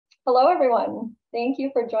Hello, everyone. Thank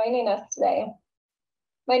you for joining us today.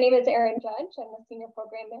 My name is Erin Judge. I'm the Senior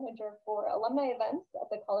Program Manager for Alumni Events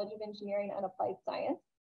at the College of Engineering and Applied Science.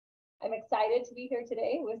 I'm excited to be here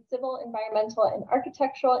today with Civil, Environmental, and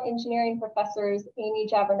Architectural Engineering professors Amy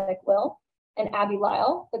Javernick-Will and Abby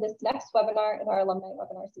Liel for this next webinar in our Alumni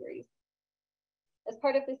Webinar Series. As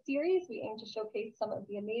part of this series, we aim to showcase some of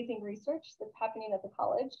the amazing research that's happening at the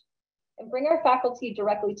college and bring our faculty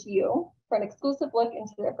directly to you for an exclusive look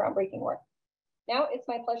into their groundbreaking work. Now it's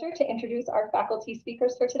my pleasure to introduce our faculty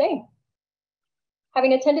speakers for today.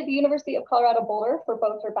 Having attended the University of Colorado Boulder for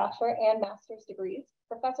both her bachelor and master's degrees,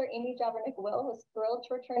 Professor Amy Javernick-Will was thrilled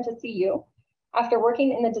to return to CU after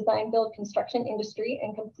working in the design build construction industry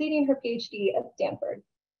and completing her PhD at Stanford.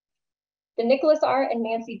 The Nicholas R. and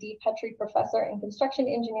Nancy D. Petrie Professor in Construction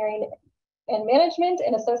Engineering and Management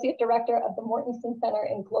and Associate Director of the Mortensen Center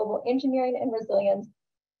in Global Engineering and Resilience,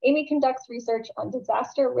 Amy conducts research on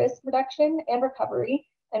disaster risk reduction and recovery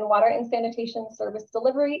and water and sanitation service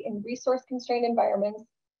delivery in resource-constrained environments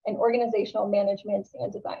and organizational management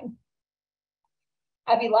and design.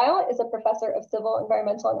 Abby Liel is a professor of Civil,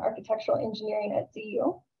 Environmental, and Architectural Engineering at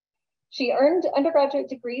CU. She earned undergraduate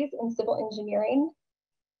degrees in Civil Engineering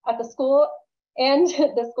at the School and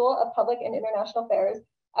the School of Public and International Affairs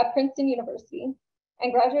at Princeton University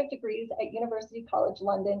and graduate degrees at University College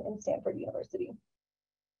London and Stanford University.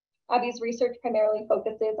 Abby's research primarily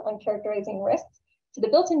focuses on characterizing risks to the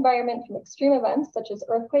built environment from extreme events such as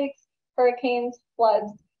earthquakes, hurricanes, floods,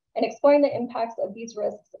 and exploring the impacts of these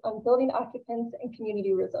risks on building occupants and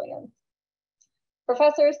community resilience.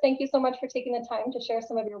 Professors, thank you so much for taking the time to share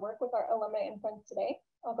some of your work with our alumni and friends today.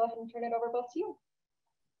 I'll go ahead and turn it over both to you.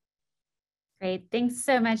 Great. Thanks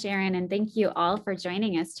so much, Erin, and thank you all for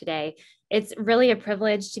joining us today. It's really a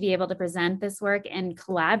privilege to be able to present this work and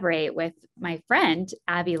collaborate with my friend,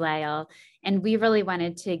 Abby Liel, and we really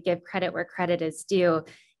wanted to give credit where credit is due.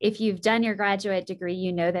 If you've done your graduate degree,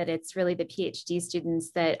 you know that it's really the PhD students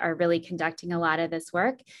that are really conducting a lot of this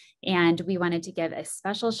work, and we wanted to give a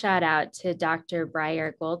special shout out to Dr.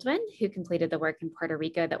 Breyer Goldwyn, who completed the work in Puerto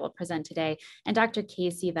Rico that we'll present today, and Dr.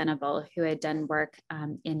 Casey Venable, who had done work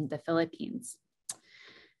in the Philippines.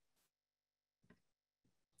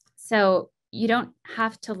 So you don't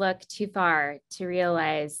have to look too far to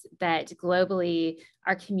realize that globally,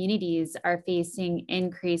 our communities are facing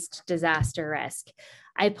increased disaster risk.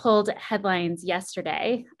 I pulled headlines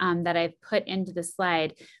yesterday that I've put into the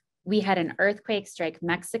slide. We had an earthquake strike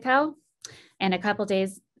Mexico, and a couple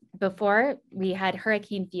days before, we had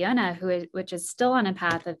Hurricane Fiona, which is still on a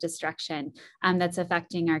path of destruction that's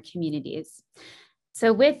affecting our communities.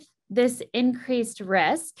 So with this increased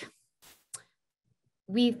risk,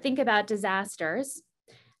 we think about disasters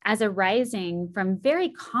as arising from very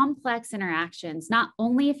complex interactions, not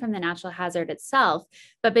only from the natural hazard itself,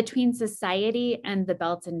 but between society and the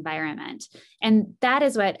built environment. And that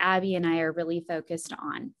is what Abby and I are really focused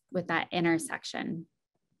on with that intersection.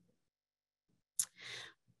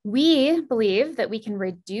 We believe that we can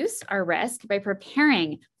reduce our risk by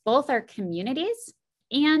preparing both our communities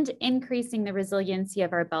and increasing the resiliency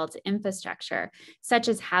of our built infrastructure, such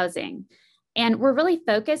as housing. And we're really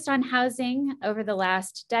focused on housing over the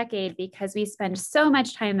last decade because we spend so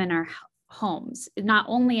much time in our homes. Not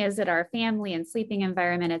only is it our family and sleeping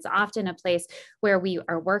environment, it's often a place where we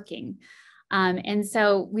are working. And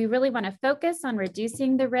so we really want to focus on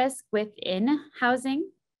reducing the risk within housing.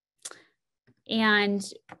 And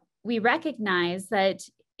we recognize that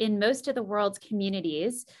in most of the world's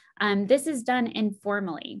communities, this is done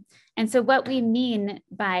informally. And so what we mean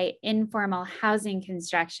by informal housing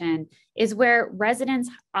construction is where residents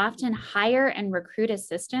often hire and recruit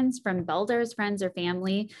assistance from builders, friends, or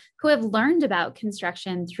family who have learned about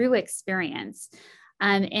construction through experience.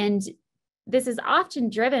 And this is often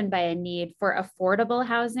driven by a need for affordable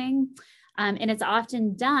housing. And it's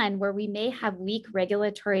often done where we may have weak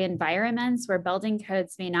regulatory environments where building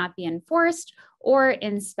codes may not be enforced or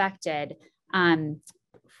inspected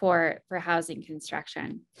for housing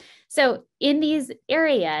construction. So in these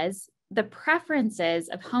areas, the preferences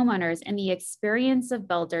of homeowners and the experience of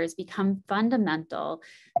builders become fundamental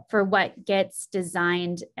for what gets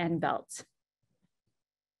designed and built.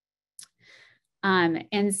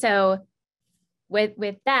 And so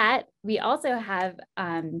with that, we also have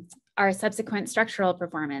our subsequent structural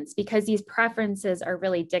performance, because these preferences are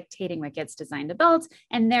really dictating what gets designed and built,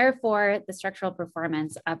 and therefore the structural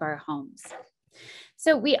performance of our homes.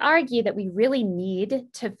 So we argue that we really need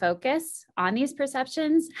to focus on these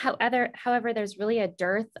perceptions. However, there's really a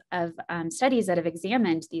dearth of studies that have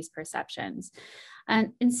examined these perceptions.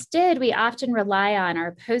 Instead, we often rely on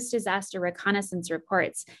our post-disaster reconnaissance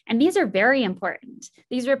reports, and these are very important.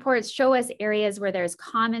 These reports show us areas where there's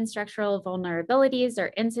common structural vulnerabilities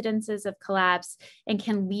or incidences of collapse and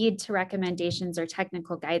can lead to recommendations or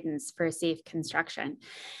technical guidance for safe construction.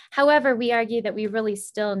 However, we argue that we really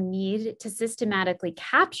still need to systematically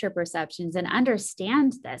capture perceptions and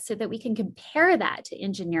understand this so that we can compare that to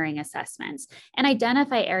engineering assessments and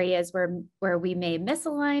identify areas where we may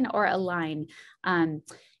misalign or align.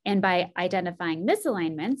 And by identifying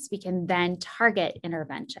misalignments, we can then target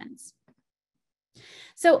interventions.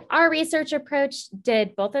 So our research approach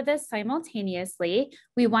did both of this simultaneously.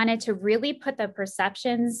 We wanted to really put the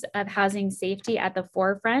perceptions of housing safety at the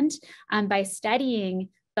forefront by studying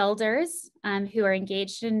builders who are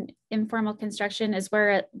engaged in informal construction as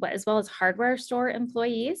well as hardware store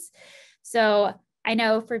employees. So I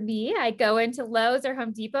know for me, I go into Lowe's or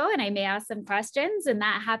Home Depot and I may ask some questions, and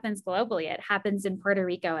that happens globally. It happens in Puerto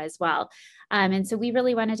Rico as well. And so we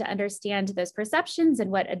really wanted to understand those perceptions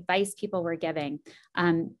and what advice people were giving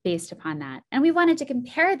based upon that. And we wanted to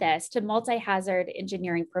compare this to multi-hazard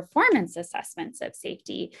engineering performance assessments of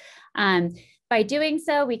safety. By doing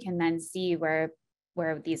so, we can then see where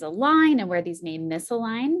these align and where these may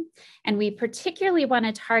misalign. And we particularly want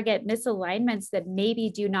to target misalignments that may be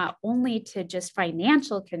due not only to just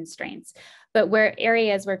financial constraints, but where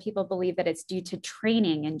areas where people believe that it's due to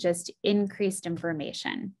training and just increased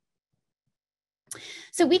information.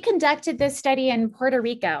 So we conducted this study in Puerto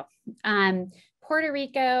Rico. Puerto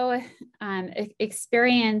Rico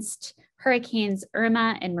experienced hurricanes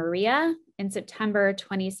Irma and Maria in September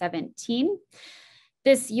 2017.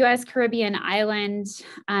 This US Caribbean island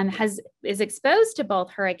is exposed to both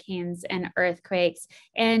hurricanes and earthquakes,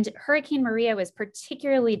 and Hurricane Maria was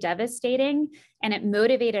particularly devastating, and it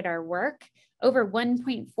motivated our work. Over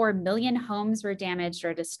 1.4 million homes were damaged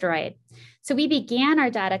or destroyed. So we began our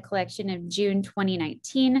data collection in June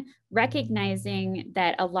 2019, recognizing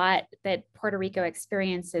that Puerto Rico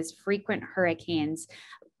experiences frequent hurricanes,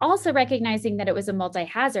 also recognizing that it was a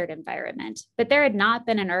multi-hazard environment, but there had not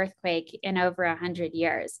been an earthquake in over 100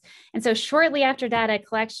 years. And so shortly after data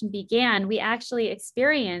collection began, we actually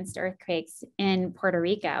experienced earthquakes in Puerto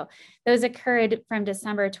Rico. Those occurred from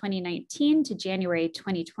December 2019 to January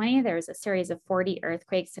 2020. There was a series of 40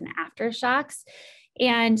 earthquakes and aftershocks,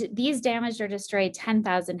 and these damaged or destroyed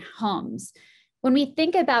 10,000 homes. When we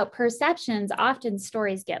think about perceptions, often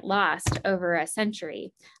stories get lost over a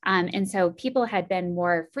century. And so people had been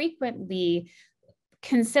more frequently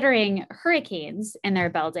considering hurricanes in their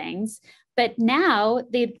buildings, but now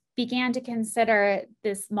they began to consider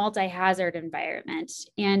this multi-hazard environment.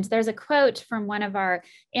 And there's a quote from one of our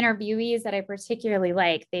interviewees that I particularly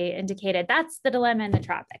like. They indicated, "That's the dilemma in the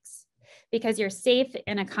tropics, because you're safe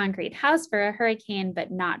in a concrete house for a hurricane, but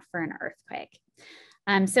not for an earthquake."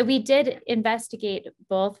 So we did investigate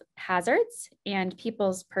both hazards and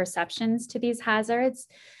people's perceptions to these hazards.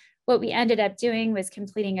 What we ended up doing was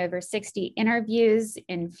completing over 60 interviews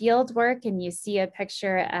in field work, and you see a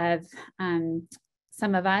picture of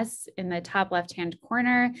some of us in the top left-hand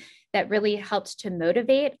corner that really helped to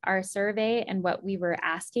motivate our survey and what we were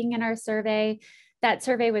asking in our survey. That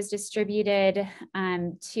survey was distributed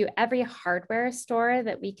to every hardware store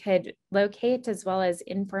that we could locate, as well as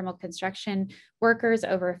informal construction workers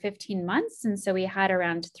over 15 months. And so we had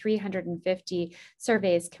around 350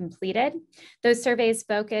 surveys completed. Those surveys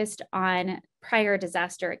focused on prior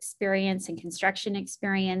disaster experience and construction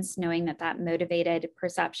experience, knowing that that motivated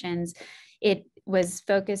perceptions. It was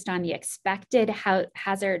focused on the expected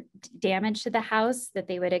hazard damage to the house that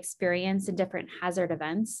they would experience in different hazard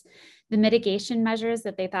events, the mitigation measures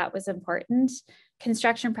that they thought was important,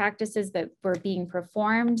 construction practices that were being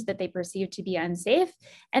performed that they perceived to be unsafe,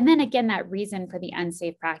 and then again, that reason for the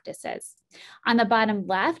unsafe practices. On the bottom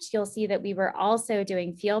left, you'll see that we were also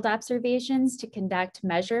doing field observations to conduct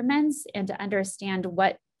measurements and to understand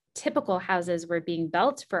what typical houses were being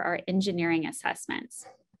built for our engineering assessments.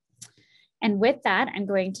 And with that, I'm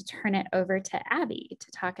going to turn it over to Abby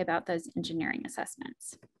to talk about those engineering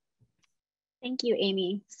assessments. Thank you,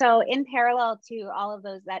 Amy. So in parallel to all of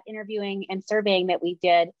that interviewing and surveying that we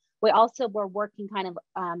did, we also were working kind of,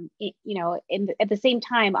 at the same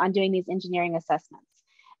time on doing these engineering assessments.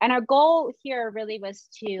 And our goal here really was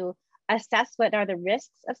to assess what are the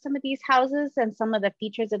risks of some of these houses and some of the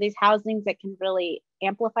features of these housings that can really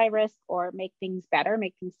amplify risk or make things better,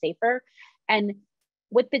 make things safer. And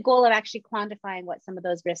with the goal of actually quantifying what some of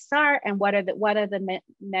those risks are and what are the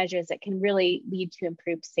measures that can really lead to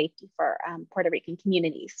improved safety for Puerto Rican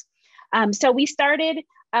communities. So we started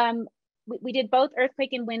we did both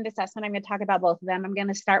earthquake and wind assessment. I'm going to talk about both of them. I'm going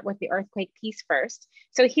to start with the earthquake piece first.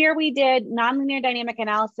 So here we did nonlinear dynamic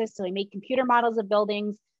analysis. So we made computer models of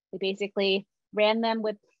buildings. We basically ran them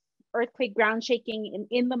with earthquake ground shaking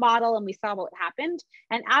in the model, and we saw what happened.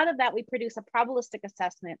 And out of that, we produced a probabilistic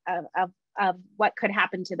assessment of what could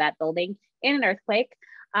happen to that building in an earthquake.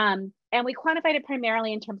 And we quantified it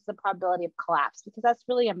primarily in terms of the probability of collapse, because that's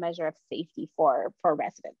really a measure of safety for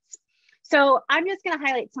residents. So I'm just going to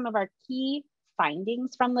highlight some of our key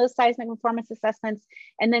findings from those seismic performance assessments,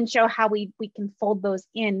 and then show how we can fold those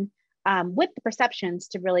in with the perceptions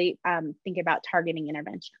to really think about targeting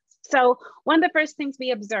interventions. So one of the first things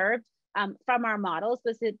we observed from our models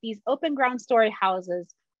was that these open ground story houses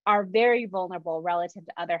are very vulnerable relative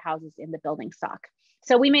to other houses in the building stock.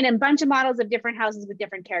 So we made a bunch of models of different houses with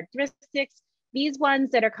different characteristics. These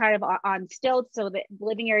ones that are kind of on stilts, so the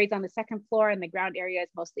living area is on the second floor and the ground area is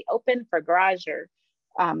mostly open for garage or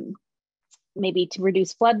maybe to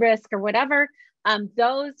reduce flood risk or whatever,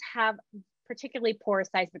 those have particularly poor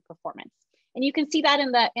seismic performance. And you can see that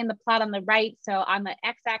in the plot on the right. So on the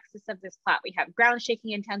x-axis of this plot, we have ground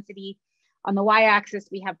shaking intensity. On the y-axis,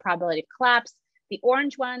 we have probability of collapse. The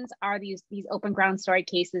orange ones are these open ground story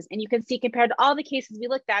cases. And you can see compared to all the cases we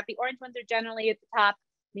looked at, the orange ones are generally at the top,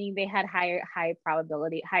 meaning they had higher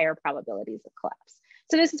probabilities of collapse.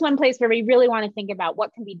 So this is one place where we really want to think about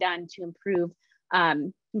what can be done to improve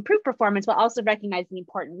performance, while also recognizing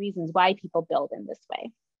important reasons why people build in this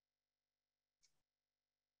way.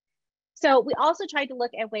 So we also tried to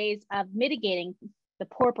look at ways of mitigating the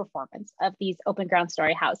poor performance of these open ground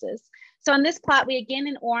story houses. So on this plot, we again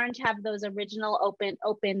in orange have those original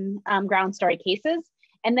open ground story cases.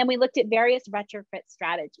 And then we looked at various retrofit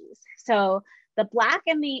strategies. So the black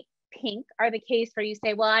and the pink are the case where you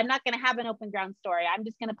say, well, I'm not going to have an open ground story. I'm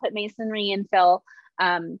just going to put masonry infill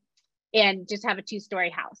and just have a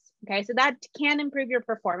 2-story house. Okay, so that can improve your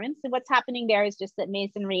performance. And what's happening there is just that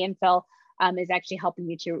masonry infill is actually helping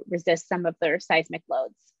you to resist some of their seismic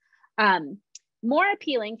loads. More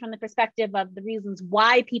appealing from the perspective of the reasons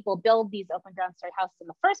why people build these open ground story houses in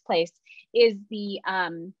the first place is the,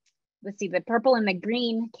 let's see, the purple and the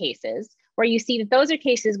green cases, where you see that those are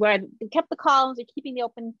cases where we kept the columns, we're keeping the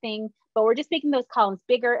open thing, but we're just making those columns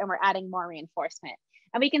bigger and we're adding more reinforcement.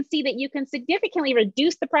 And we can see that you can significantly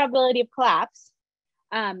reduce the probability of collapse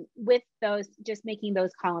with those, just making those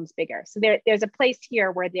columns bigger. So there's a place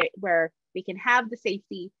here where we can have the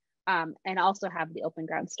safety and also have the open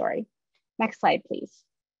ground story. Next slide, please.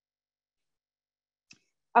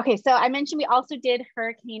 Okay, so I mentioned we also did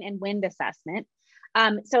hurricane and wind assessment.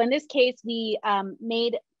 So in this case, we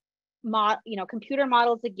made computer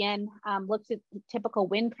models again, looked at typical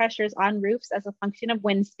wind pressures on roofs as a function of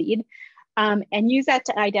wind speed, and use that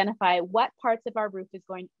to identify what parts of our roof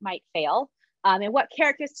might fail, and what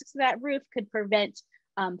characteristics of that roof could prevent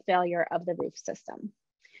failure of the roof system.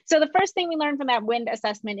 So the first thing we learned from that wind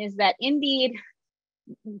assessment is that indeed,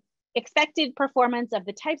 expected performance of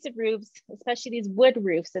the types of roofs, especially these wood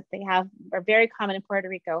roofs that they have, are very common in Puerto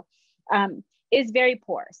Rico, is very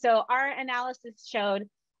poor. So our analysis showed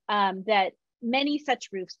that many such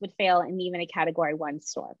roofs would fail in even a Category 1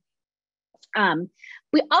 storm.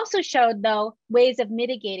 We also showed, though, ways of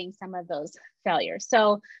mitigating some of those failures.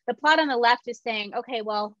 So the plot on the left is saying, okay,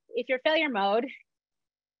 well, if your failure mode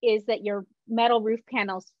is that your metal roof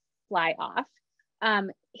panels fly off,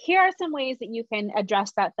 here are some ways that you can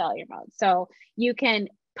address that failure mode. So you can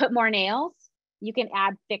put more nails, you can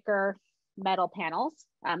add thicker metal panels,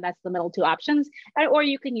 that's the middle two options, or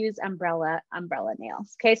you can use umbrella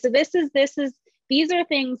nails. Okay, so these are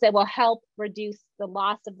things that will help reduce the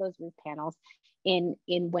loss of those roof panels in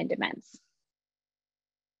wind events.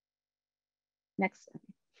 Next.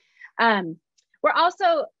 We're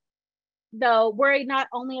also, though, worried not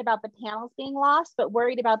only about the panels being lost, but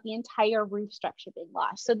worried about the entire roof structure being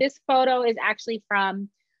lost. So this photo is actually from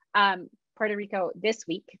Puerto Rico this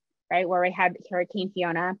week, right, where we had Hurricane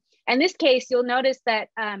Fiona. In this case, you'll notice that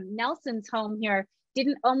Nelson's home here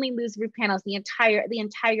didn't only lose roof panels, the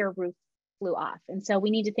entire roof flew off. And so we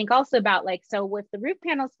need to think also about, like, so with the roof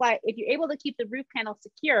panels fly, if you're able to keep the roof panels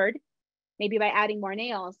secured, maybe by adding more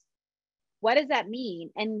nails, what does that mean?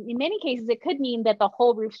 And in many cases, it could mean that the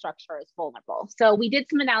whole roof structure is vulnerable. So we did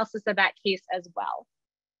some analysis of that case as well.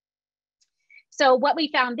 So what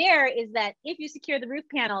we found there is that if you secure the roof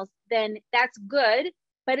panels, then that's good,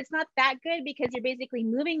 but it's not that good because you're basically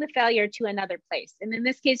moving the failure to another place. And in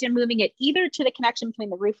this case, you're moving it either to the connection between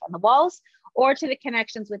the roof and the walls or to the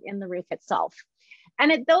connections within the roof itself.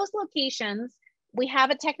 And at those locations, we have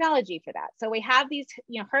a technology for that. So we have these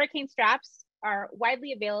hurricane straps are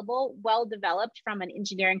widely available, well developed from an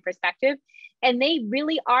engineering perspective, and they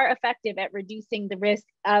really are effective at reducing the risk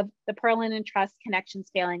of the purlin and truss connections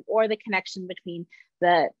failing, or the connection between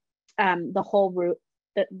the whole roof,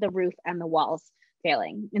 the roof and the walls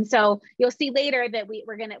failing. And so you'll see later that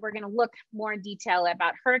we're gonna look more in detail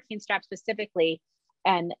about hurricane straps specifically,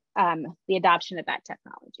 and the adoption of that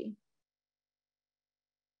technology.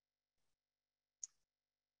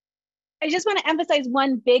 I just want to emphasize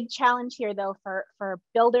one big challenge here, though, for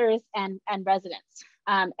builders and residents.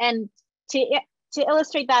 And to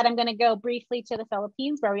illustrate that, I'm going to go briefly to the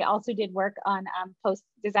Philippines, where we also did work on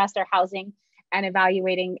post-disaster housing and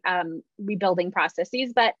evaluating rebuilding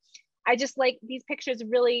processes. But I just like these pictures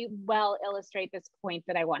really well illustrate this point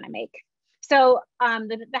that I want to make. So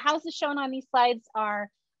the houses shown on these slides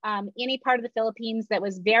are in a part of the Philippines that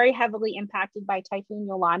was very heavily impacted by Typhoon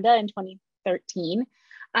Yolanda in 2013.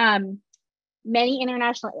 Many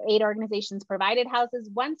international aid organizations provided houses.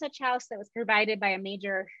 One such house that was provided by a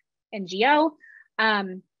major NGO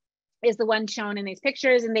is the one shown in these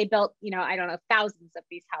pictures. And they built, I don't know, thousands of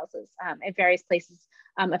these houses at various places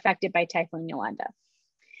affected by Typhoon Yolanda.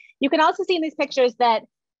 You can also see in these pictures that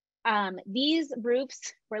these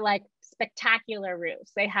roofs were like spectacular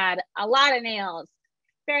roofs. They had a lot of nails,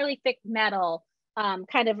 fairly thick metal,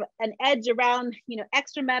 kind of an edge around,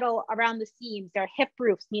 extra metal around the seams. They're hip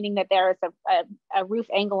roofs, meaning that there is a roof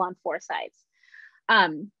angle on four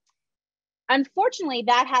sides. Unfortunately,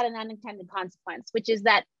 that had an unintended consequence, which is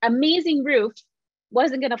that amazing roof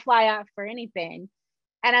wasn't going to fly off for anything.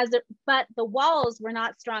 And but the walls were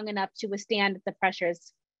not strong enough to withstand the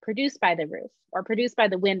pressures produced by the roof, or produced by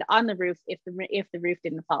the wind on the roof if the roof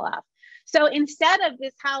didn't fall off. So instead of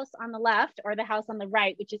this house on the left, or the house on the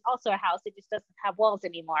right, which is also a house, it just doesn't have walls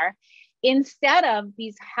anymore, instead of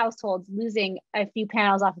these households losing a few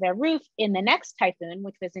panels off their roof in the next typhoon,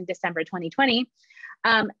 which was in December 2020,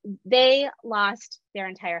 they lost their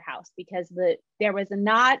entire house, because there was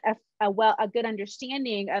not a good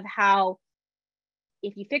understanding of how,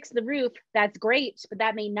 if you fix the roof, that's great, but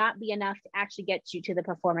that may not be enough to actually get you to the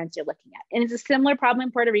performance you're looking at. And it's a similar problem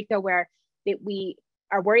in Puerto Rico, where we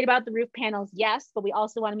are worried about the roof panels, yes, but we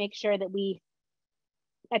also want to make sure that we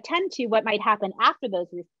attend to what might happen after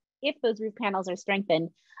if those roof panels are strengthened,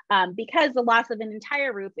 because the loss of an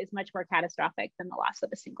entire roof is much more catastrophic than the loss of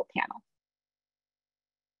a single panel.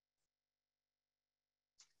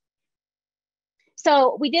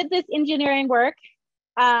 So we did this engineering work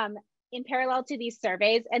in parallel to these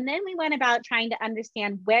surveys, and then we went about trying to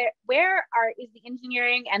understand where is the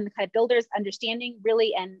engineering and the kind of builders' understanding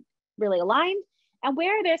really aligned, and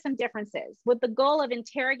where are there some differences, with the goal of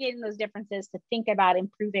interrogating those differences to think about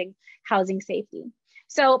improving housing safety.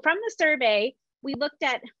 So from the survey, we looked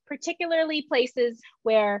at particularly places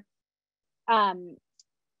where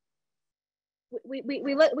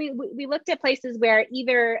we looked at places where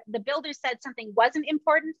either the builder said something wasn't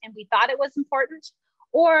important and we thought it was important,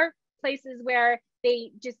 or places where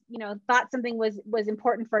they just thought something was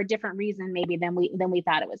important for a different reason maybe than we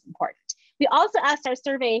thought it was important. We also asked our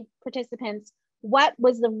survey participants what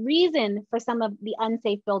was the reason for some of the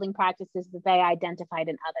unsafe building practices that they identified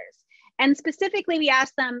in others. And specifically, we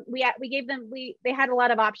asked them, they had a lot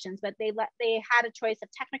of options, but they had a choice of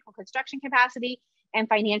technical construction capacity and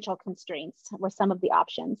financial constraints were some of the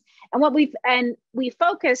options. And we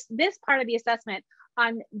focused this part of the assessment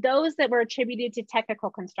on those that were attributed to technical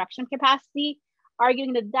construction capacity,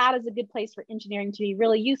 arguing that that is a good place for engineering to be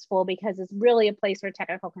really useful, because it's really a place where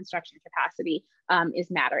technical construction capacity is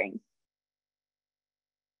mattering.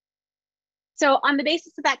 So on the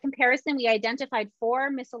basis of that comparison, we identified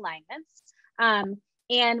 4 misalignments.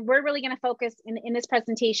 And we're really going to focus in this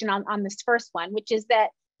presentation on this first one, which is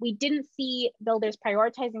that we didn't see builders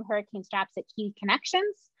prioritizing hurricane straps at key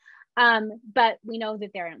connections, but we know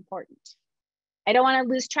that they're important. I don't want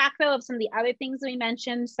to lose track, though, of some of the other things that we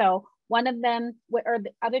mentioned. So one of them, or the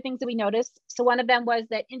other things that we noticed, so one of them was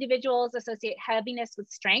that individuals associate heaviness with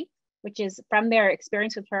strength, which is from their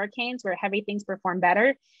experience with hurricanes, where heavy things perform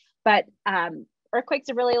better. But earthquakes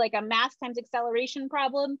are really like a mass times acceleration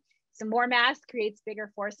problem. So more mass creates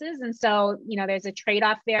bigger forces. And so, there's a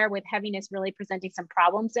trade-off there, with heaviness really presenting some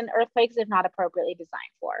problems in earthquakes if not appropriately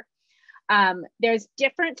designed for. There's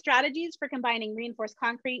different strategies for combining reinforced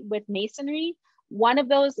concrete with masonry. One of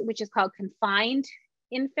those, which is called confined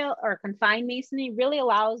infill or confined masonry, really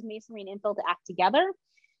allows masonry and infill to act together.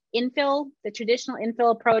 Infill, the traditional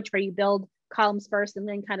infill approach where you build columns first and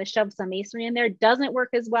then kind of shove some masonry in there, doesn't work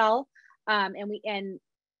as well. And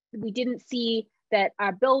we didn't see that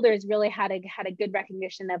our builders really had a good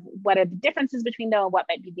recognition of what are the differences between them and what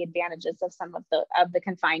might be the advantages of some of the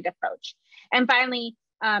confined approach. And finally,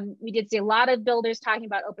 We did see a lot of builders talking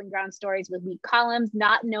about open ground stories with weak columns,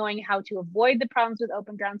 not knowing how to avoid the problems with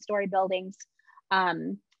open ground story buildings,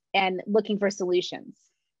 and looking for solutions.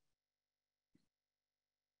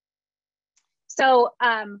 So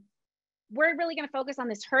we're really going to focus on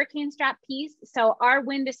this hurricane strap piece. So our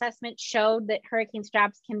wind assessment showed that hurricane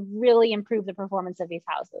straps can really improve the performance of these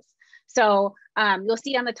houses. So you'll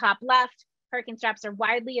see on the top left, hurricane straps are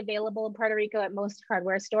widely available in Puerto Rico at most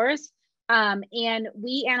hardware stores. And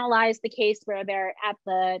we analyzed the case where they're at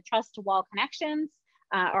the truss to wall connections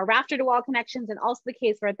or rafter to wall connections, and also the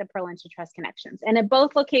case where at the purlin to truss connections. And at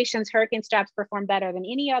both locations, hurricane straps perform better than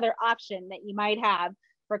any other option that you might have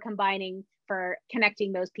for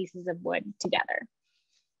connecting those pieces of wood together.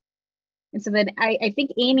 And so then I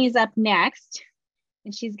think Amy's up next,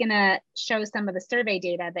 and she's gonna show some of the survey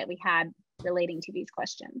data that we had relating to these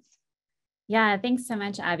questions. Yeah, thanks so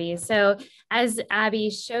much, Abby. So as Abby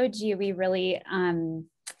showed you, we really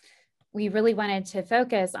wanted to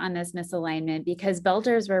focus on this misalignment because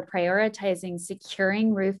builders were prioritizing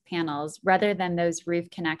securing roof panels rather than those roof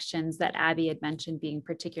connections that Abby had mentioned being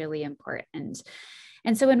particularly important.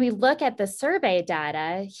 And so when we look at the survey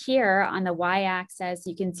data here on the y-axis,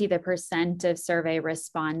 you can see the percent of survey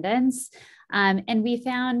respondents. And we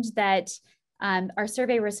found that our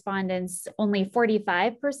survey respondents, only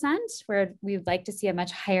 45%, where we would like to see a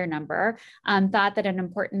much higher number, thought that an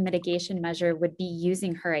important mitigation measure would be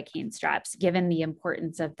using hurricane straps, given the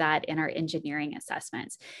importance of that in our engineering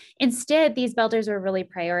assessments. Instead, these builders were really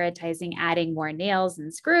prioritizing adding more nails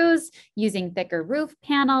and screws, using thicker roof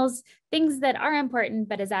panels, things that are important,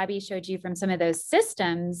 but as Abby showed you from some of those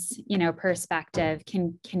systems, perspective,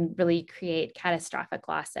 can really create catastrophic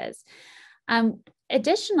losses.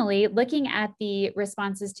 Additionally, looking at the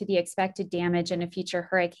responses to the expected damage in a future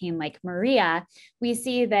hurricane like Maria, we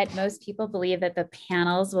see that most people believe that the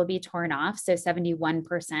panels will be torn off, so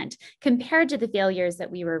 71%, compared to the failures that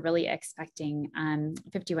we were really expecting,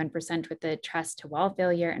 51% with the truss to wall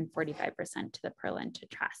failure and 45% to the purlin to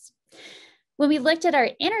truss. When we looked at our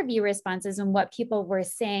interview responses and what people were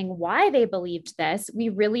saying, why they believed this, we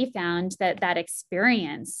really found that that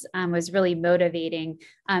experience was really motivating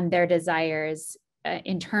their desires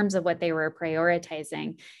in terms of what they were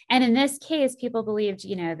prioritizing. And in this case, people believed,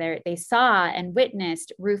 they saw and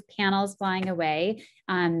witnessed roof panels flying away.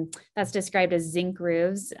 That's described as zinc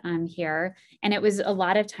roofs here. And it was a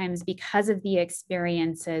lot of times because of the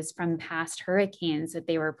experiences from past hurricanes that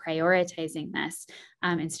they were prioritizing this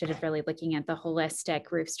instead of really looking at the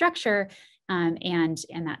holistic roof structure and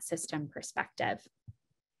that system perspective.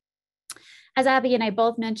 As Abby and I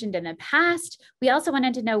both mentioned in the past, we also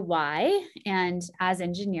wanted to know why. And as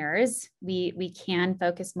engineers, we can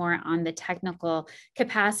focus more on the technical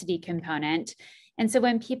capacity component. And so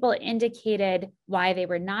when people indicated why they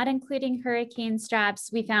were not including hurricane straps,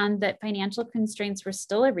 we found that financial constraints were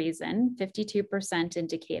still a reason. 52%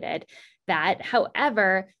 indicated that.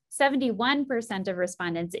 However, 71% of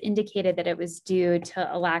respondents indicated that it was due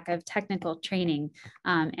to a lack of technical training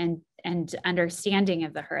and understanding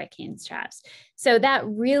of the hurricane straps. So that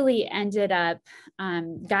really ended up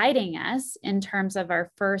guiding us in terms of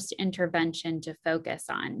our first intervention to focus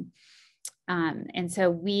on. And so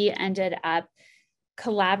we ended up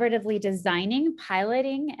collaboratively designing,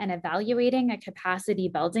 piloting, and evaluating a capacity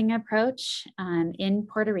building approach in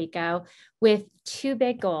Puerto Rico with two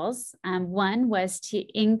big goals. One was to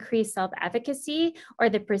increase self-efficacy or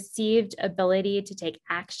the perceived ability to take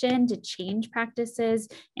action, to change practices,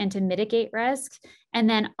 and to mitigate risks. And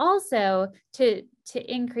then also to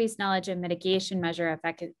increase knowledge of mitigation measure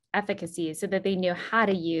efficacy so that they knew how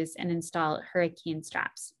to use and install hurricane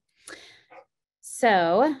straps.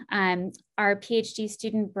 So our PhD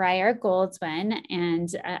student, Briar Goldswin, and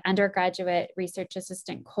undergraduate research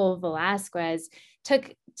assistant, Cole Velasquez,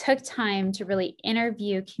 took time to really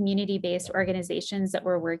interview community-based organizations that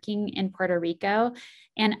were working in Puerto Rico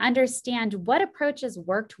and understand what approaches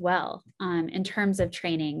worked well in terms of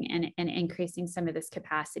training and increasing some of this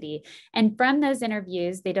capacity. And from those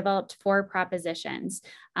interviews, they developed 4 propositions.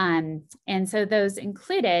 And so those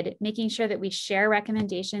included making sure that we share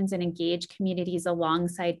recommendations and engage communities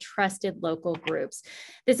alongside trusted local groups.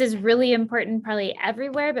 This is really important probably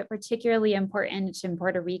everywhere, but particularly important in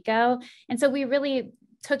Puerto Rico. And so we really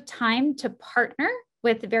took time to partner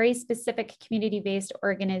with very specific community-based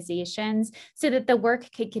organizations so that the work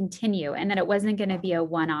could continue and that it wasn't going to be a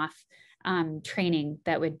one-off training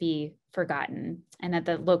that would be forgotten and that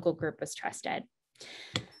the local group was trusted.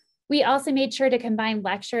 We also made sure to combine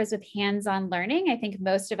lectures with hands-on learning. I think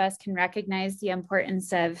most of us can recognize the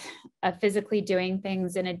importance of physically doing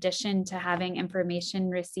things in addition to having information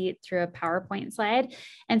receipt through a PowerPoint slide.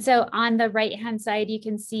 And so on the right-hand side, you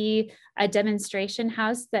can see a demonstration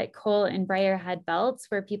house that Cole and Breyer had built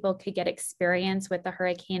where people could get experience with the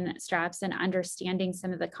hurricane straps and understanding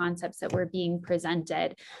some of the concepts that were being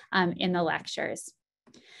presented in the lectures.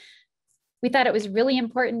 We thought it was really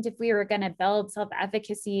important if we were going to build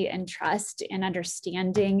self-efficacy and trust and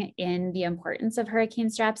understanding in the importance of hurricane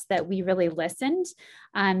straps that we really listened.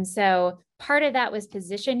 So part of that was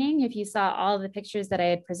positioning. If you saw all the pictures that I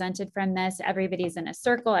had presented from this, everybody's in a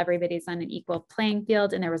circle, everybody's on an equal playing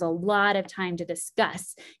field, and there was a lot of time to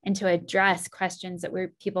discuss and to address questions that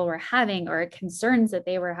people were having or concerns that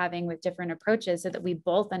they were having with different approaches so that we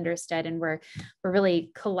both understood and were really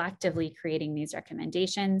collectively creating these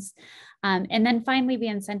recommendations. And then finally, we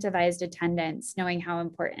incentivized attendance, knowing how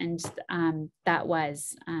important that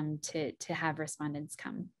was to have respondents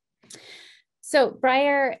come. So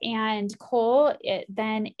Breyer and Cole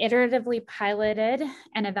then iteratively piloted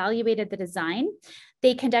and evaluated the design.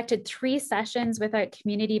 They conducted 3 sessions with our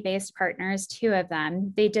community-based partners, 2 of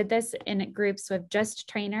them. They did this in groups with just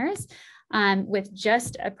trainers, with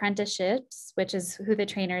just apprenticeships, which is who the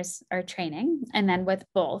trainers are training, and then with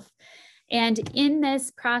both. And in this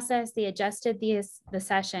process, they adjusted the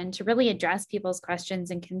session to really address people's questions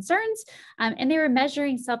and concerns. And they were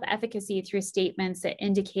measuring self-efficacy through statements that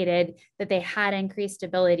indicated that they had increased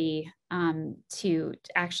ability to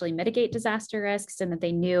actually mitigate disaster risks and that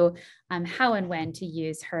they knew how and when to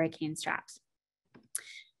use hurricane straps.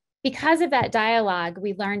 Because of that dialogue,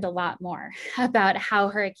 we learned a lot more about how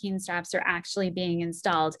hurricane straps are actually being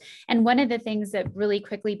installed. And one of the things that really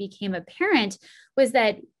quickly became apparent was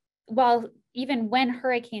that while even when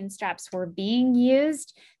hurricane straps were being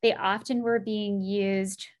used, they often were being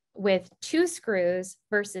used with 2 screws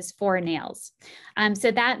versus 4 nails.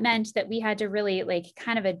 So that meant that we had to really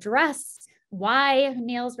kind of address why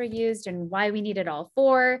nails were used and why we needed all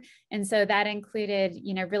 4. And so that included,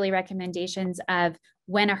 really recommendations of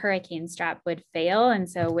when a hurricane strap would fail. And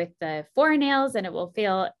so with the 4 nails, and it will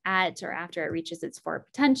fail at or after it reaches its 4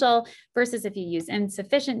 potential, versus if you use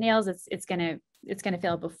insufficient nails, it's going to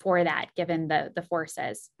fail before that, given the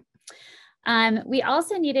forces. We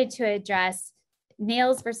also needed to address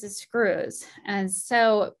nails versus screws. And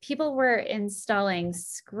so people were installing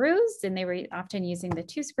screws and they were often using the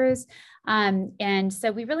 2 screws. And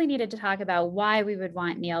so we really needed to talk about why we would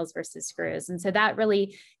want nails versus screws. And so that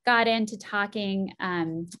really got into talking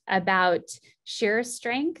about shear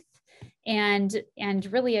strength and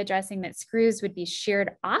really addressing that screws would be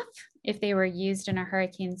sheared off if they were used in a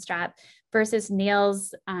hurricane strap, versus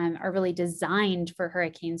nails are really designed for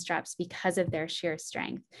hurricane straps because of their shear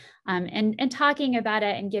strength, and talking about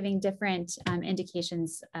it and giving different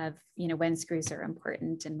indications of when screws are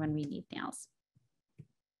important and when we need nails.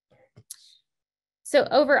 So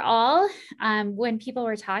overall, when people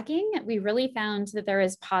were talking, we really found that there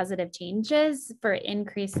was positive changes for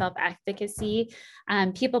increased self-efficacy.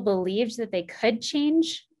 People believed that they could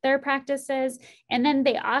change their practices, and then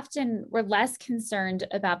they often were less concerned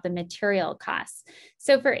about the material costs.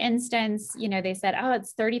 So for instance, they said, oh,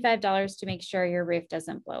 it's $35 to make sure your roof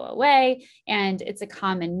doesn't blow away. And it's a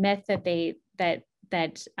common myth that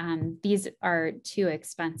these are too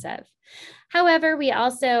expensive. However, we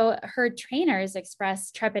also heard trainers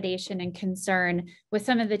express trepidation and concern with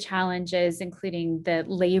some of the challenges, including the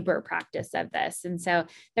labor practice of this. And so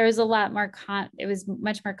there was a lot more, it was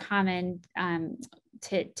much more common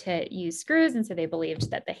to use screws. And so they believed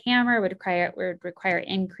that the hammer would require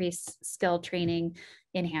increased skill training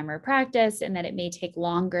in hammer practice, and that it may take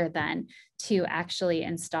longer then to actually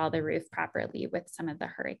install the roof properly with some of the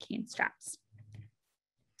hurricane straps.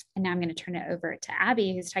 And now I'm going to turn it over to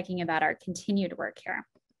Abby, who's talking about our continued work here.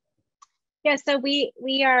 Yeah, so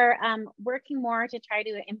we are working more to try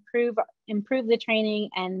to improve the training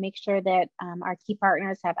and make sure that our key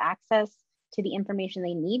partners have access to the information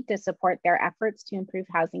they need to support their efforts to improve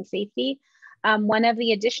housing safety. One of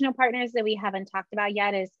the additional partners that we haven't talked about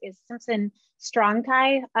yet is Simpson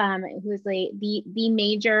Strong-Tie, who's the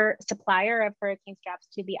major supplier of hurricane straps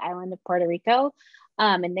to the island of Puerto Rico.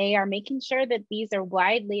 And they are making sure that these are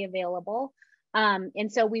widely available.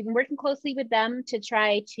 And so we've been working closely with them to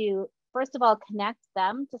try to, first of all, connect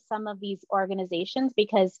them to some of these organizations,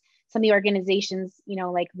 because some of the organizations,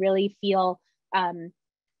 really feel,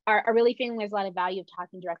 are really feeling there's a lot of value of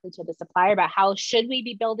talking directly to the supplier about how should we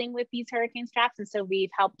be building with these hurricane straps. And so we've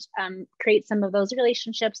helped create some of those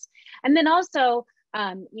relationships. And then also,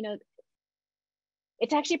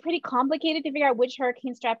 It's actually pretty complicated to figure out which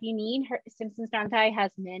hurricane strap you need. Simpson-Strong-Tie has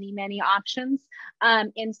many, many options.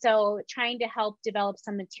 And so trying to help develop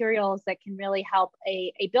some materials that can really help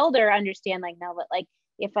a builder understand, like, now, like,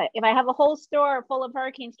 if I have a whole store full of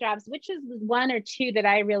hurricane straps, which is one or two that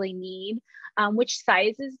I really need? Which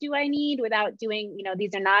sizes do I need without doing,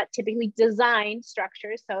 these are not typically designed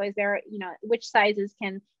structures. So is there, which sizes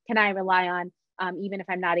can I rely on, even if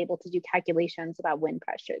I'm not able to do calculations about wind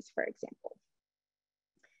pressures, for example?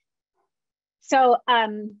 So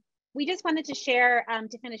we just wanted to share,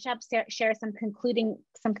 to finish up, share some concluding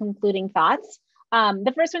thoughts.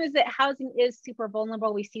 The first one is that housing is super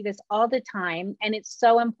vulnerable. We see this all the time, and it's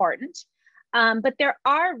so important. But there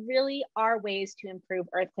really are ways to improve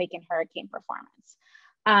earthquake and hurricane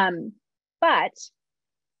performance. But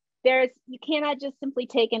you cannot just simply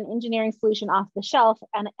take an engineering solution off the shelf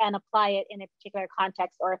and apply it in a particular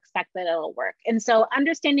context or expect that it'll work. And so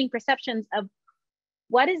understanding perceptions of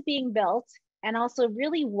what is being built, and also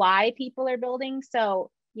really why people are building.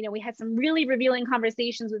 So, we had some really revealing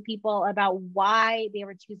conversations with people about why they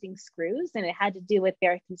were choosing screws, and it had to do with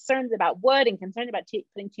their concerns about wood and concerns about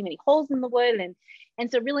putting too many holes in the wood.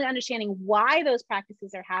 And so really understanding why those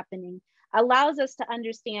practices are happening allows us to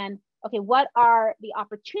understand, okay, what are the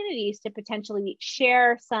opportunities to potentially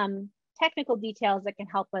share some technical details that can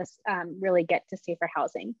help us really get to safer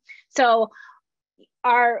housing. So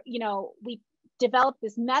we developed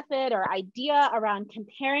this method or idea around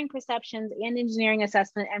comparing perceptions and engineering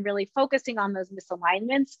assessment, and really focusing on those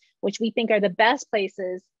misalignments, which we think are the best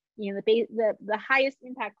places, the highest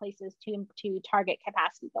impact places to target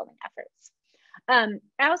capacity building efforts.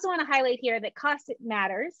 I also want to highlight here that cost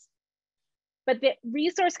matters, but the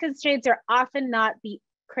resource constraints are often not the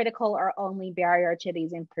critical or only barrier to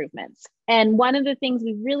these improvements. And one of the things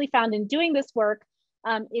we really found in doing this work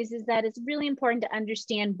is that it's really important to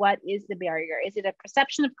understand what is the barrier. Is it a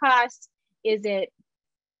perception of cost? Is it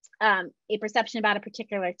a perception about a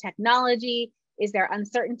particular technology? Is there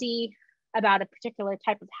uncertainty about a particular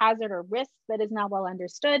type of hazard or risk that is not well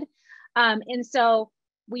understood? And so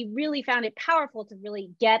we really found it powerful to really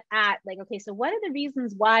get at, like, okay, so what are the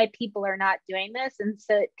reasons why people are not doing this? And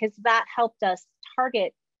so, because that helped us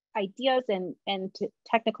target ideas and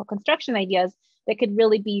technical construction ideas that could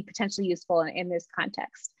really be potentially useful in this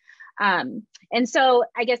context. And so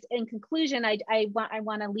I guess in conclusion, I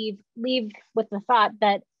want to leave with the thought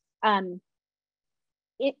that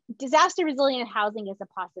disaster resilient housing is a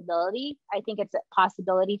possibility. I think it's a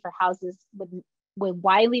possibility for houses with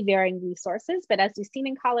widely varying resources, but as we've seen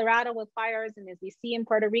in Colorado with fires, and as we see in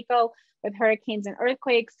Puerto Rico with hurricanes and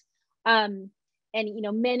earthquakes, and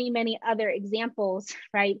many other examples,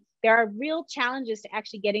 right? There are real challenges to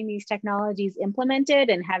actually getting these technologies implemented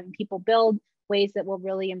and having people build ways that will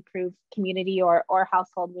really improve community or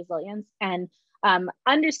household resilience. And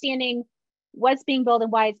understanding what's being built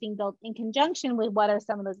and why it's being built in conjunction with what are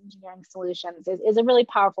some of those engineering solutions is a really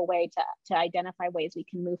powerful way to identify ways we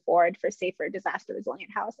can move forward for safer disaster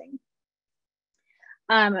resilient housing.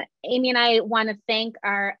 Amy and I want to thank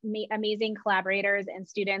our amazing collaborators and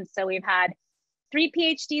students. So we've had 3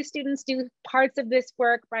 PhD students do parts of this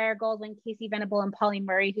work: Briar Goldwyn, Casey Venable, and Polly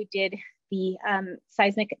Murray, who did the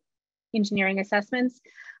seismic engineering assessments.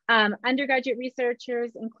 Undergraduate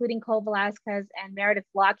researchers, including Cole Velasquez and Meredith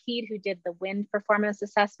Lockheed, who did the wind performance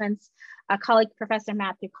assessments. A colleague, Professor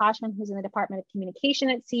Matthew Koshman, who's in the Department of Communication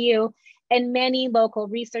at CU, and many local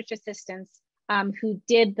research assistants who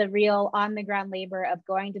did the real on-the-ground labor of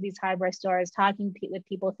going to these hardware stores, talking with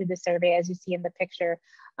people through the survey, as you see in the picture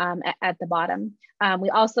at the bottom. We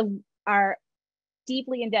also are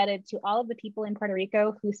deeply indebted to all of the people in Puerto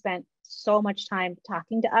Rico who spent so much time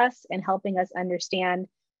talking to us and helping us understand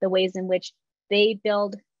the ways in which they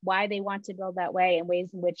build, why they want to build that way, and ways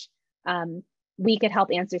in which we could help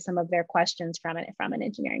answer some of their questions from an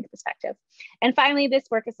engineering perspective. And finally, this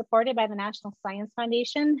work is supported by the National Science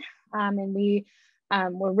Foundation, and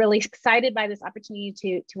we're really excited by this opportunity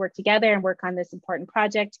to work together and work on this important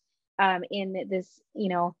project in this,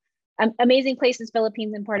 amazing places,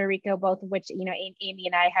 Philippines and Puerto Rico, both of which, Amy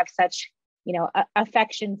and I have such,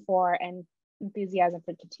 affection for and enthusiasm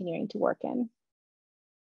for continuing to work in.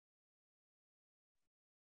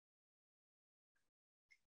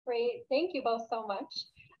 Great, thank you both so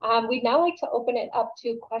much. We'd now like to open it up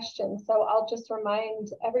to questions. So I'll just remind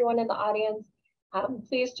everyone in the audience,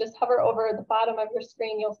 please just hover over the bottom of your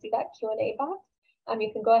screen. You'll see that Q&A box.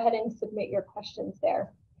 You can go ahead and submit your questions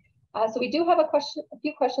there. So we do have a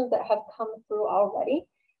few questions that have come through already.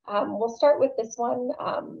 We'll start with this one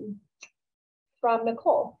from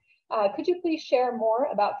Nicole. Could you please share more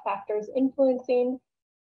about factors influencing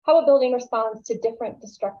how a building responds to different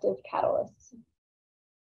destructive catalysts?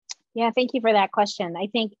 Yeah, thank you for that question. I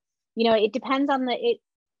think, it depends on the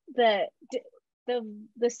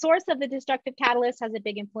source of the destructive catalyst has a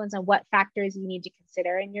big influence on what factors you need to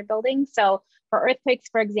consider in your building. So for earthquakes,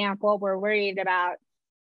 for example, we're worried about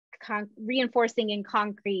reinforcing in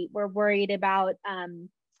concrete. We're worried about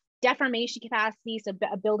deformation capacity, so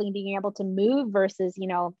a building being able to move versus,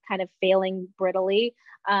 kind of failing brittly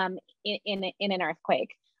in an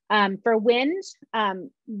earthquake. For wind,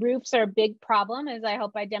 roofs are a big problem, as I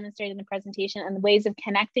hope I demonstrated in the presentation, and the ways of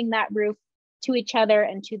connecting that roof to each other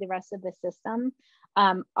and to the rest of the system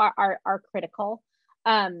are critical.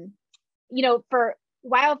 For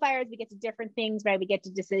wildfires, we get to different things, right? We get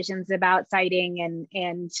to decisions about siting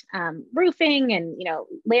and roofing and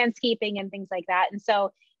landscaping and things like that. And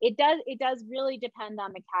so it does really depend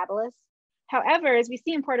on the catalyst. However, as we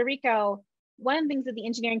see in Puerto Rico, one of the things that the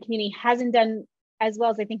engineering community hasn't done as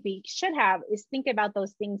well as I think we should have is think about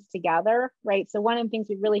those things together, right? So one of the things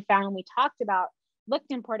we really found when we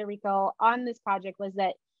looked in Puerto Rico on this project was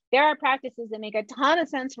that there are practices that make a ton of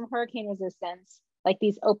sense from hurricane resistance, like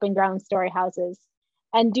these open ground story houses,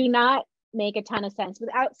 and do not make a ton of sense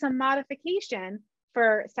without some modification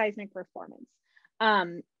for seismic performance.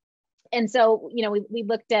 And so, we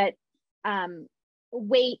looked at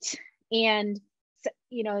weight and,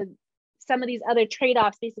 some of these other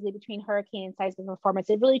trade-offs basically between hurricane and seismic performance.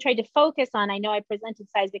 It really tried to focus on, I know I presented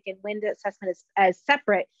seismic and wind assessment as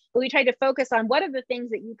separate, but we tried to focus on what are the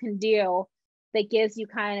things that you can do that gives you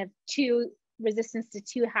kind of resistance to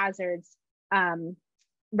two hazards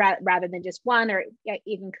rather than just one, or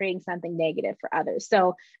even creating something negative for others.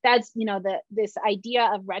 So that's, this idea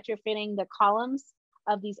of retrofitting the columns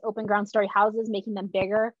of these open ground story houses, making them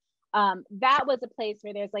bigger. That was a place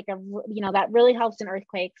where there's like that really helps in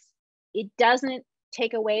earthquakes. It doesn't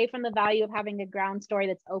take away from the value of having a ground story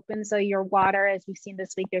that's open. So your water, as we've seen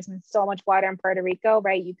this week, there's been so much water in Puerto Rico,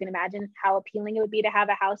 right? You can imagine how appealing it would be to have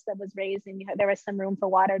a house that was raised and there was some room for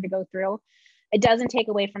water to go through. It doesn't take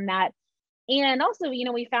away from that. And also,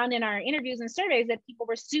 we found in our interviews and surveys that people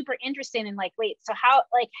were super interested in wait, so how,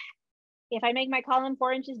 if I make my column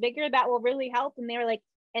 4 inches bigger, that will really help. And they were like,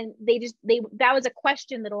 and that was a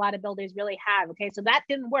question that a lot of builders really have. Okay, so that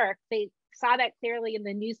didn't work. They saw that clearly in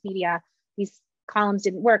the news media. These columns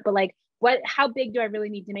didn't work, but how big do I really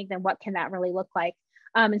need to make them? What can that really look like?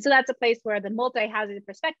 And so that's a place where the multi-hazard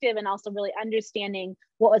perspective and also really understanding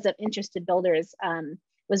what was of interest to builders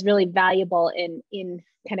was really valuable in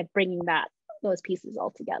kind of bringing those pieces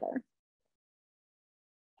all together.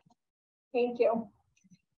 Thank you.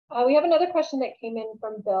 We have another question that came in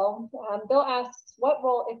from Bill. Bill asks, what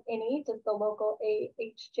role, if any, does the local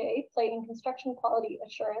AHJ play in construction quality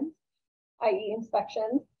assurance, i.e.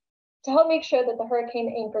 inspections, to help make sure that the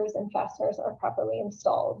hurricane anchors and fasteners are properly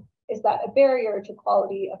installed? Is that a barrier to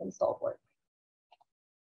quality of installed work?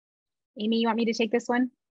 Amy, you want me to take this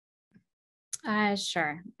one?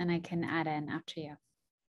 Sure, and I can add in after you.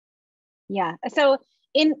 Yeah, so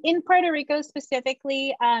in Puerto Rico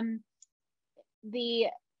specifically,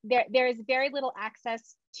 there is very little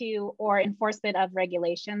access to or enforcement of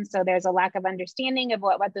regulations. So there's a lack of understanding of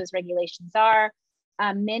what those regulations are.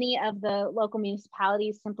 Many of the local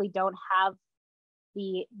municipalities simply don't have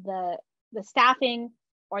the staffing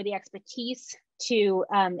or the expertise to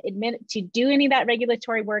do any of that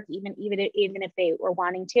regulatory work, even if they were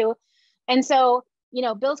wanting to. And so,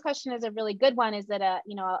 Bill's question is a really good one, is that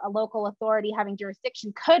a local authority having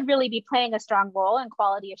jurisdiction could really be playing a strong role in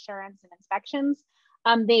quality assurance and inspections.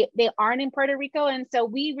 They aren't in Puerto Rico. And so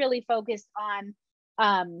we really focused on,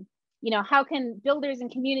 how can builders and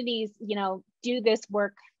communities, do this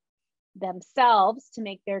work themselves to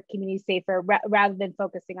make their communities safer rather than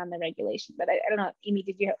focusing on the regulation. But I don't know, Amy,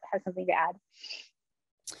 did you have something to add?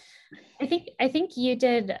 I think you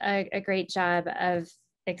did a great job of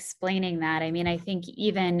explaining that. I mean, I think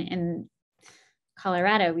even in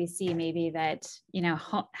Colorado, we see maybe that,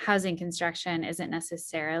 housing construction isn't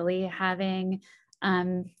necessarily having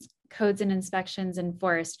codes and inspections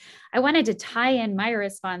enforced. I wanted to tie in my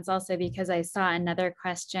response also because I saw another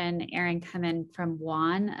question, Erin, come in from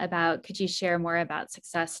Juan about, could you share more about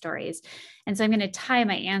success stories? And so I'm going to tie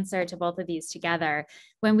my answer to both of these together.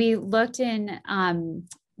 When we looked in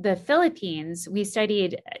the Philippines, we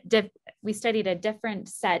studied a different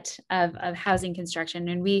set of housing construction,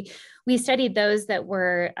 and we studied those that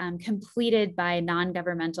were completed by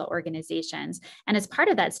non-governmental organizations. And as part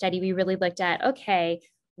of that study, we really looked at, okay,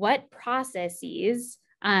 what processes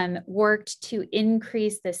worked to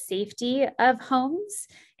increase the safety of homes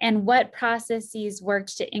and what processes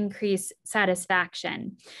worked to increase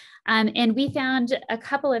satisfaction. And we found a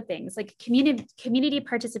couple of things, like community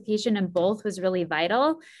participation in both was really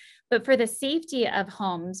vital. But for the safety of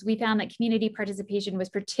homes, we found that community participation was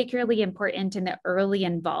particularly important in the early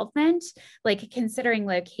involvement, like considering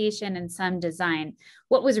location and some design.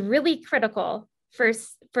 What was really critical for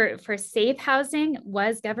safe housing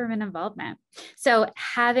was government involvement. So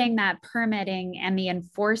having that permitting and the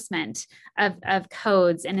enforcement of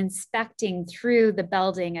codes and inspecting through the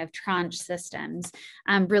building of tranche systems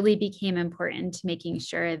really became important to making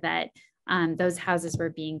sure that those houses were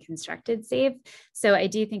being constructed safe. So I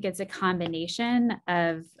do think it's a combination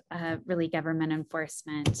of really government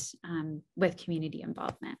enforcement with community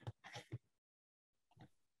involvement.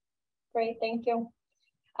 Great, thank you.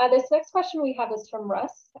 This next question we have is from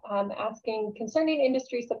Russ, asking, concerning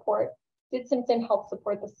industry support, did Simpson help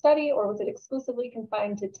support the study, or was it exclusively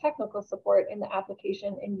confined to technical support in the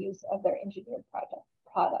application and use of their engineered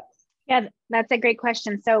products? Yeah, that's a great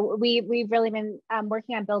question. So we've really been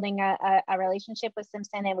working on building a relationship with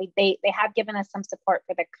Simpson, and they have given us some support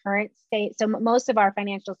for the current state. So most of our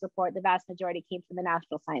financial support, the vast majority, came from the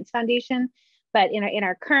National Science Foundation. But in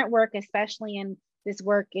our current work, especially in this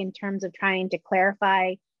work in terms of trying to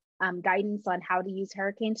clarify guidance on how to use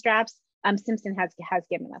hurricane straps, Simpson has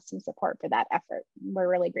given us some support for that effort. We're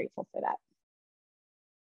really grateful for that.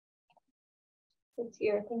 Good to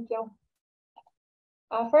hear, thank you.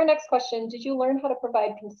 For our next question, did you learn how to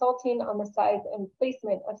provide consulting on the size and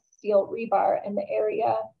placement of steel rebar and the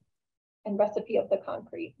area and recipe of the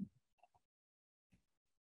concrete?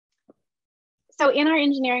 So in our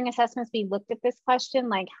engineering assessments, we looked at this question,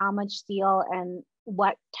 like how much steel and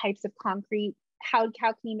what types of concrete, how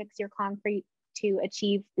can you mix your concrete to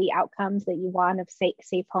achieve the outcomes that you want of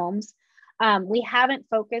safe homes. We haven't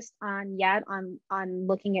focused yet on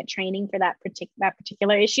looking at training for that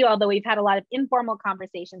particular issue, although we've had a lot of informal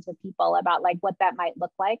conversations with people about like what that might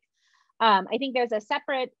look like. I think there's a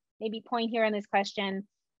separate maybe point here in this question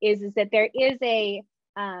is that there is a,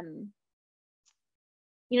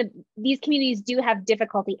 these communities do have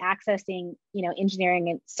difficulty accessing, engineering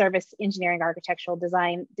and engineering, architectural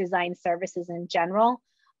design services in general.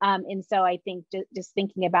 And so I think just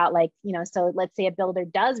thinking about like, so let's say a builder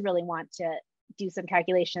does really want to do some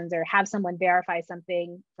calculations or have someone verify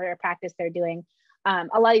something for a practice they're doing.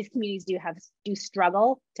 A lot of these communities do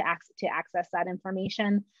struggle to access that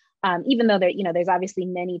information. Even though there's obviously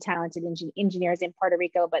many talented engineers in Puerto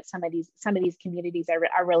Rico, but some of these communities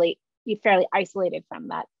are really fairly isolated from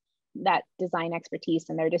that design expertise,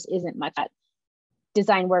 and there just isn't much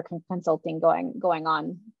design work and consulting going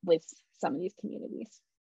on with some of these communities.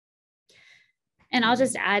 And I'll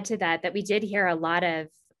just add to that we did hear a lot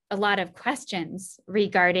of questions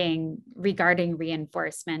regarding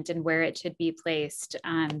reinforcement and where it should be placed.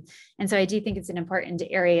 And so I do think it's an important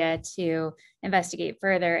area to investigate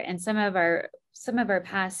further. And some of our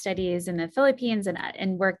past studies in the Philippines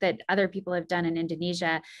and work that other people have done in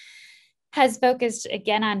Indonesia has focused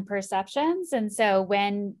again on perceptions. And so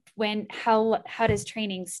how does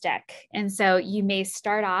training stick? And so you may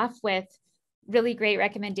start off with really great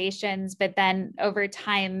recommendations, but then over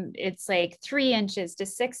time it's like 3 inches to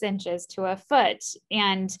 6 inches to a foot,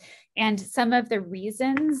 and some of the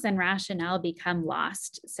reasons and rationale become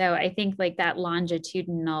lost. So I think like that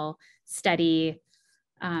longitudinal study,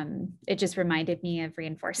 it just reminded me of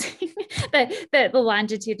reinforcing the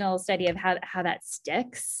longitudinal study of how that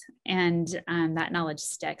sticks, and that knowledge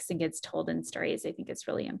sticks and gets told in stories. I think it's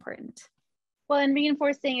really important. Well, and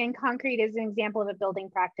reinforcing in concrete is an example of a building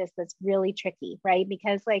practice that's really tricky, right?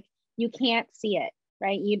 Because like you can't see it,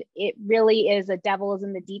 right? It really is a devil is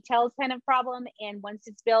in the details kind of problem. And once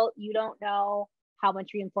it's built, you don't know how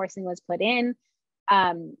much reinforcing was put in.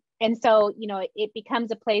 And so, it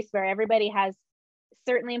becomes a place where everybody has,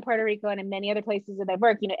 certainly in Puerto Rico and in many other places that I've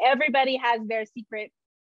worked, everybody has their secret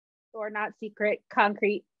or not secret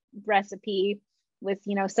concrete recipe with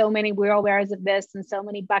so many wheelwares of this and so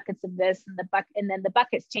many buckets of this, and then the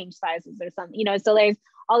buckets change sizes or something, so there's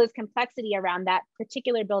all this complexity around that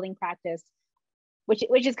particular building practice, which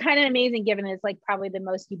is kind of amazing given it's like probably the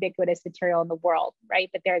most ubiquitous material in the world, right?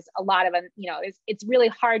 But there's a lot of it's really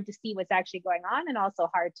hard to see what's actually going on, and also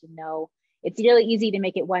hard to know. It's really easy to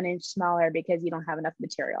make it 1 inch smaller because you don't have enough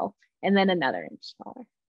material, and then another inch smaller.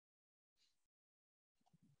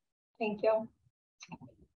 Thank you.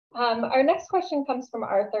 Our next question comes from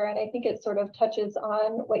Arthur, and I think it sort of touches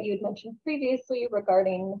on what you had mentioned previously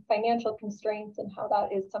regarding financial constraints and how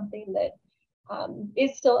that is something that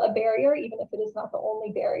is still a barrier, even if it is not the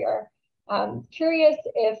only barrier. Curious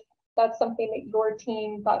if that's something that your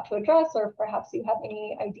team thought to address, or perhaps you have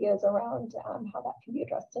any ideas around how that can be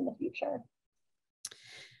addressed in the future.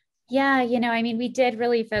 Yeah, we did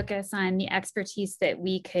really focus on the expertise that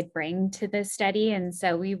we could bring to this study. And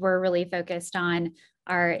so we were really focused on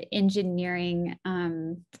our engineering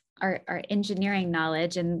our engineering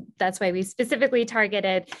knowledge. And that's why we specifically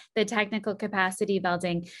targeted the technical capacity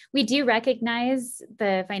building. We do recognize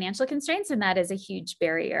the financial constraints, and that is a huge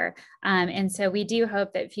barrier. And so we do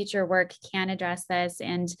hope that future work can address this.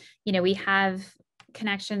 And, we have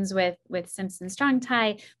connections with Simpson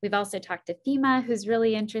Strong-Tie. We've also talked to FEMA, who's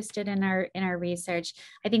really interested in our research.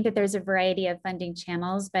 I think that there's a variety of funding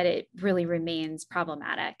channels, but it really remains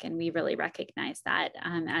problematic. And we really recognize that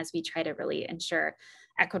as we try to really ensure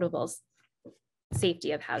equitable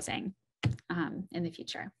safety of housing in the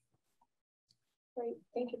future. Great,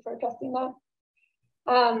 thank you for addressing that.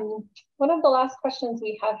 One of the last questions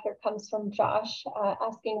we have here comes from Josh,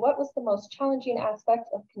 asking what was the most challenging aspect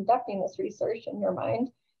of conducting this research in your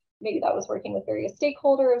mind? Maybe that was working with various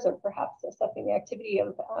stakeholders or perhaps assessing the activity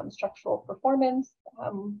of structural performance.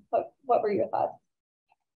 What were your thoughts?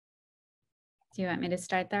 Do you want me to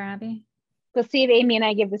start there, Abby? We'll see if Amy and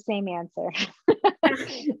I give the same answer.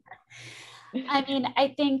 I mean, I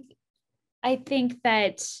think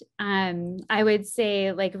that I would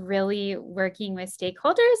say like really working with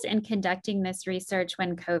stakeholders and conducting this research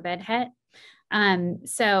when COVID hit.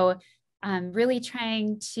 So really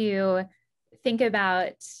trying to think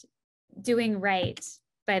about doing right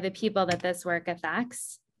by the people that this work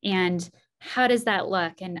affects, and how does that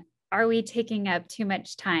look, and are we taking up too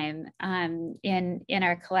much time in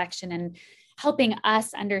our collection, and helping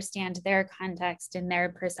us understand their context and their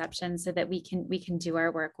perception so that we can do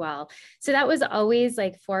our work well. So that was always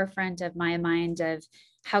like forefront of my mind of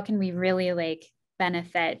how can we really like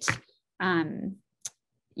benefit, benefit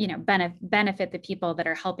the people that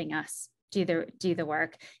are helping us do the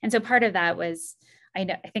work. And so part of that was, I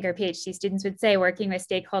think our PhD students would say, working with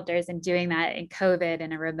stakeholders and doing that in COVID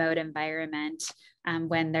in a remote environment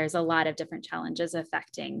when there's a lot of different challenges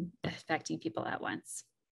affecting people at once.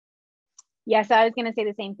 Yes, I was going to say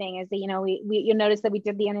the same thing. Is that you'll notice that we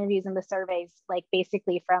did the interviews and the surveys like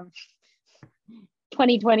basically from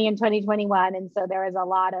 2020 and 2021, and so there was a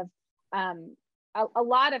lot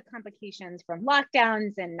of complications from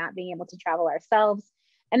lockdowns and not being able to travel ourselves,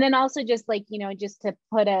 and then also just like just to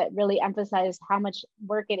really emphasize how much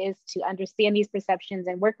work it is to understand these perceptions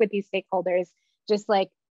and work with these stakeholders. Just like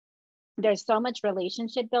there's so much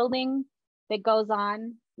relationship building that goes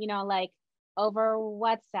on, like over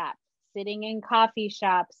WhatsApp, sitting in coffee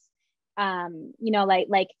shops, and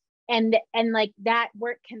that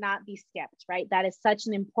work cannot be skipped, right? That is such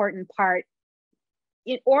an important part,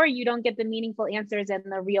 or you don't get the meaningful answers and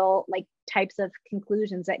the real like types of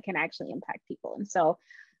conclusions that can actually impact people. And so,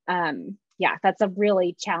 yeah, that's a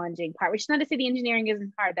really challenging part, which is not to say the engineering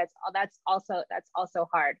isn't hard. That's also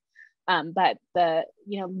hard. But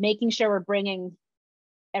making sure we're bringing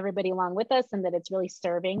everybody along with us, and that it's really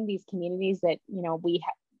serving these communities that,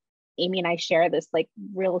 Amy and I share this like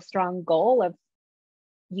real strong goal of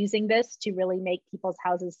using this to really make people's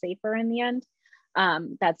houses safer in the end.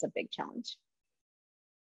 That's a big challenge.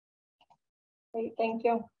 Great, thank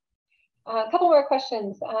you. A couple more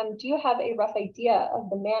questions. Do you have a rough idea of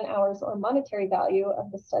the man hours or monetary value of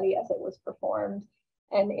the study as it was performed?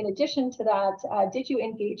 And in addition to that, did you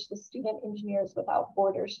engage the Student Engineers Without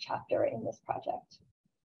Borders chapter in this project?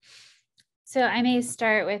 So I may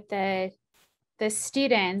start with the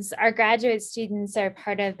students. Our graduate students are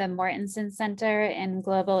part of the Mortensen Center in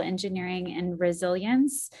Global Engineering and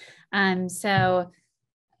Resilience. So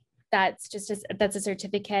that's a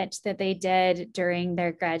certificate that they did during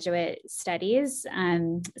their graduate studies.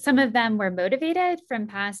 Some of them were motivated from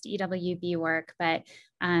past EWB work, but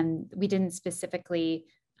we didn't specifically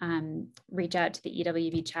reach out to the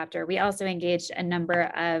EWB chapter. We also engaged a number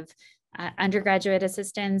of undergraduate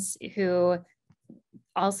assistants who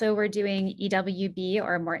also were doing EWB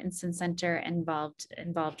or Mortensen Center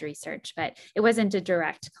involved research, but it wasn't a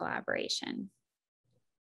direct collaboration.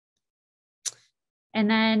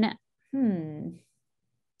 And then, I don't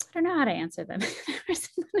know how to answer them.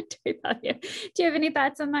 Monetary value. Do you have any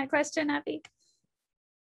thoughts on that question, Abby?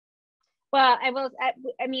 Well,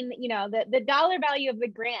 I mean, the dollar value of the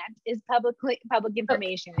grant is public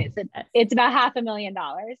information. It's about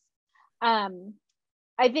 $500,000.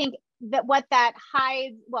 I think that what that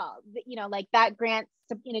hides, like that grant,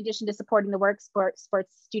 in addition to supporting the work for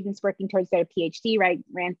students working towards their PhD, right?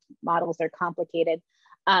 Grant models are complicated.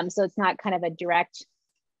 So it's not kind of a direct,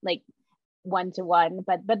 like one-to-one,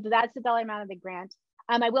 but that's the dollar amount of the grant.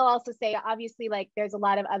 I will also say, obviously, like there's a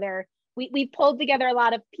lot of other, we've pulled together a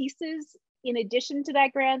lot of pieces in addition to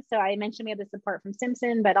that grant. So I mentioned we have the support from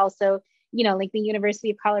Simpson, but also, like the University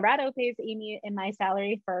of Colorado pays Amy and my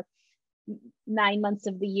salary for 9 months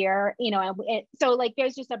of the year, you know, so like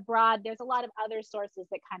there's just there's a lot of other sources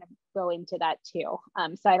that kind of go into that too.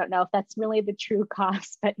 So I don't know if that's really the true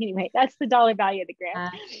cost, but anyway, that's the dollar value of the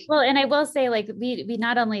grant. Well, and I will say, like, we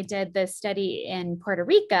not only did the study in Puerto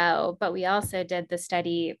Rico, but we also did the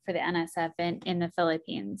study for the NSF in the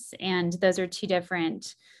Philippines. And those are two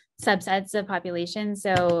different subsets of population.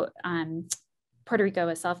 So Puerto Rico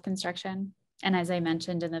was self-construction. And as I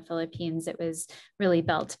mentioned, in the Philippines, it was really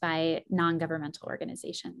built by non-governmental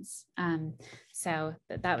organizations. So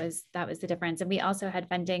that was the difference. And we also had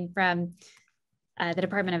funding from the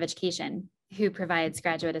Department of Education, who provides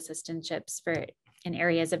graduate assistantships in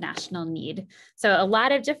areas of national need. So a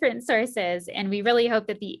lot of different sources. And we really hope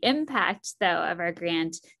that the impact, though, of our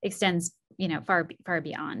grant extends, you know, far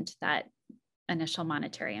beyond that initial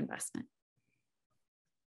monetary investment.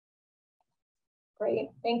 Great,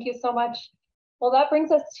 thank you so much. Well, that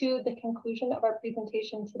brings us to the conclusion of our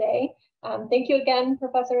presentation today. Thank you again,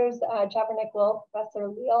 Professors Javernick-Will, Professor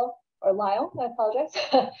Liel, or Liel, I apologize.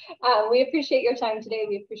 We appreciate your time today.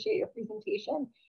 We appreciate your presentation.